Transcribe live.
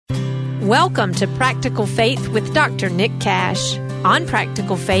Welcome to Practical Faith with Dr. Nick Cash. On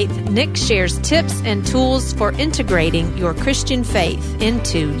Practical Faith, Nick shares tips and tools for integrating your Christian faith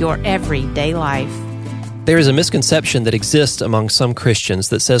into your everyday life. There is a misconception that exists among some Christians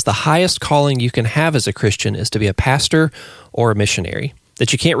that says the highest calling you can have as a Christian is to be a pastor or a missionary,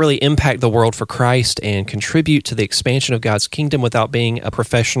 that you can't really impact the world for Christ and contribute to the expansion of God's kingdom without being a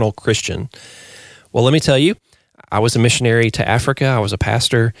professional Christian. Well, let me tell you, I was a missionary to Africa, I was a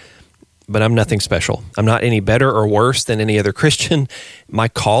pastor, but I'm nothing special. I'm not any better or worse than any other Christian. My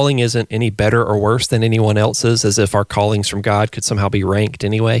calling isn't any better or worse than anyone else's, as if our callings from God could somehow be ranked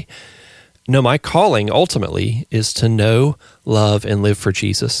anyway. No, my calling ultimately is to know, love, and live for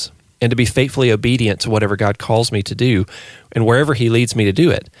Jesus, and to be faithfully obedient to whatever God calls me to do, and wherever He leads me to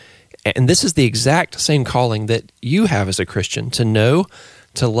do it. And this is the exact same calling that you have as a Christian, to know,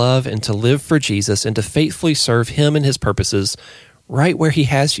 to love, and to live for Jesus, and to faithfully serve Him and His purposes right where He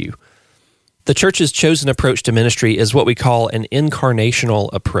has you. The church's chosen approach to ministry is what we call an incarnational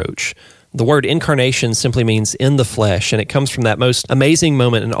approach. The word incarnation simply means in the flesh, and it comes from that most amazing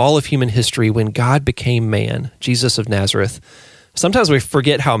moment in all of human history when God became man, Jesus of Nazareth. Sometimes we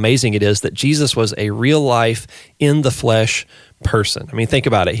forget how amazing it is that Jesus was a real-life, in-the-flesh person. I mean, think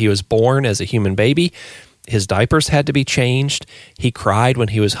about it. He was born as a human baby. His diapers had to be changed. He cried when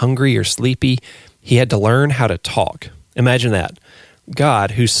he was hungry or sleepy. He had to learn how to talk. Imagine that.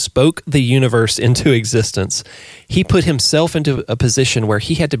 God, who spoke the universe into existence, He put Himself into a position where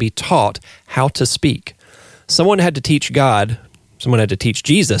He had to be taught how to speak. Someone had to teach God, someone had to teach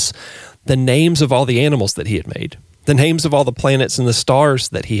Jesus, the names of all the animals that He had made, the names of all the planets and the stars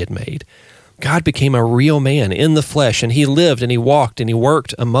that He had made. God became a real man in the flesh, and He lived and He walked and He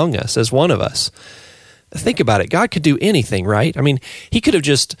worked among us as one of us. Think about it. God could do anything, right? I mean, He could have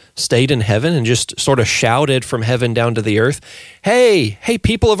just stayed in heaven and just sort of shouted from heaven down to the earth, hey,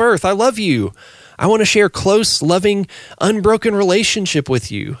 people of earth, I love you. I want to share close, loving, unbroken relationship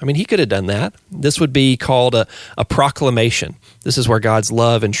with you. I mean, He could have done that. This would be called a proclamation. This is where God's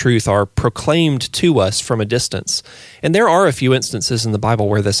love and truth are proclaimed to us from a distance. And there are a few instances in the Bible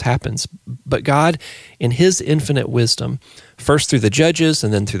where this happens. But God, in His infinite wisdom, first through the judges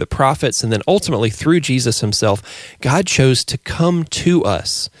and then through the prophets and then ultimately through Jesus Himself, God chose to come to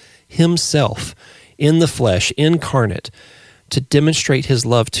us Himself in the flesh, incarnate, to demonstrate His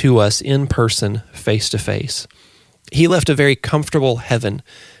love to us in person, face to face. He left a very comfortable heaven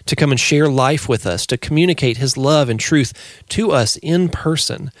to come and share life with us, to communicate His love and truth to us in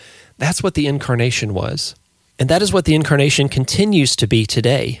person. That's what the incarnation was. And that is what the incarnation continues to be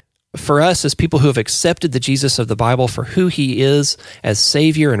today. For us, as people who have accepted the Jesus of the Bible for who He is as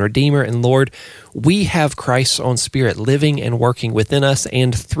Savior and Redeemer and Lord, we have Christ's own Spirit living and working within us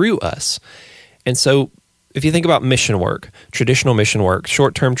and through us. And so, if you think about mission work, traditional mission work,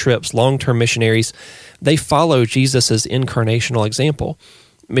 short-term trips, long-term missionaries, they follow Jesus' incarnational example.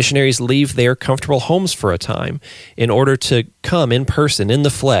 Missionaries leave their comfortable homes for a time in order to come in person, in the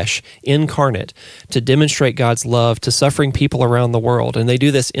flesh, incarnate, to demonstrate God's love to suffering people around the world. And they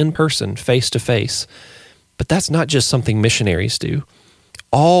do this in person, face to face. But that's not just something missionaries do.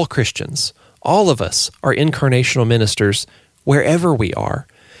 All Christians, all of us, are incarnational ministers wherever we are.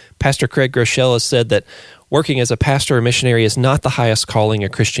 Pastor Craig Groeschel has said that working as a pastor or missionary is not the highest calling a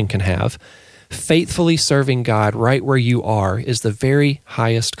Christian can have. Faithfully serving God right where you are is the very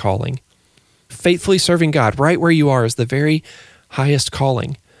highest calling. Faithfully serving God right where you are is the very highest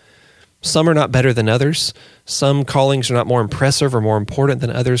calling. Some are not better than others. Some callings are not more impressive or more important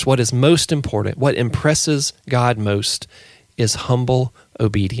than others. What is most important, what impresses God most, is humble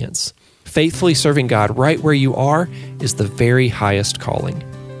obedience. Faithfully serving God right where you are is the very highest calling.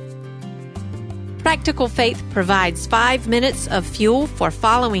 Practical Faith provides 5 minutes of fuel for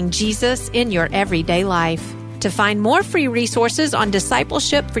following Jesus in your everyday life. To find more free resources on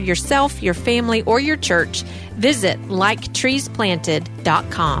discipleship for yourself, your family, or your church, visit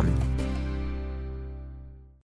liketreesplanted.com.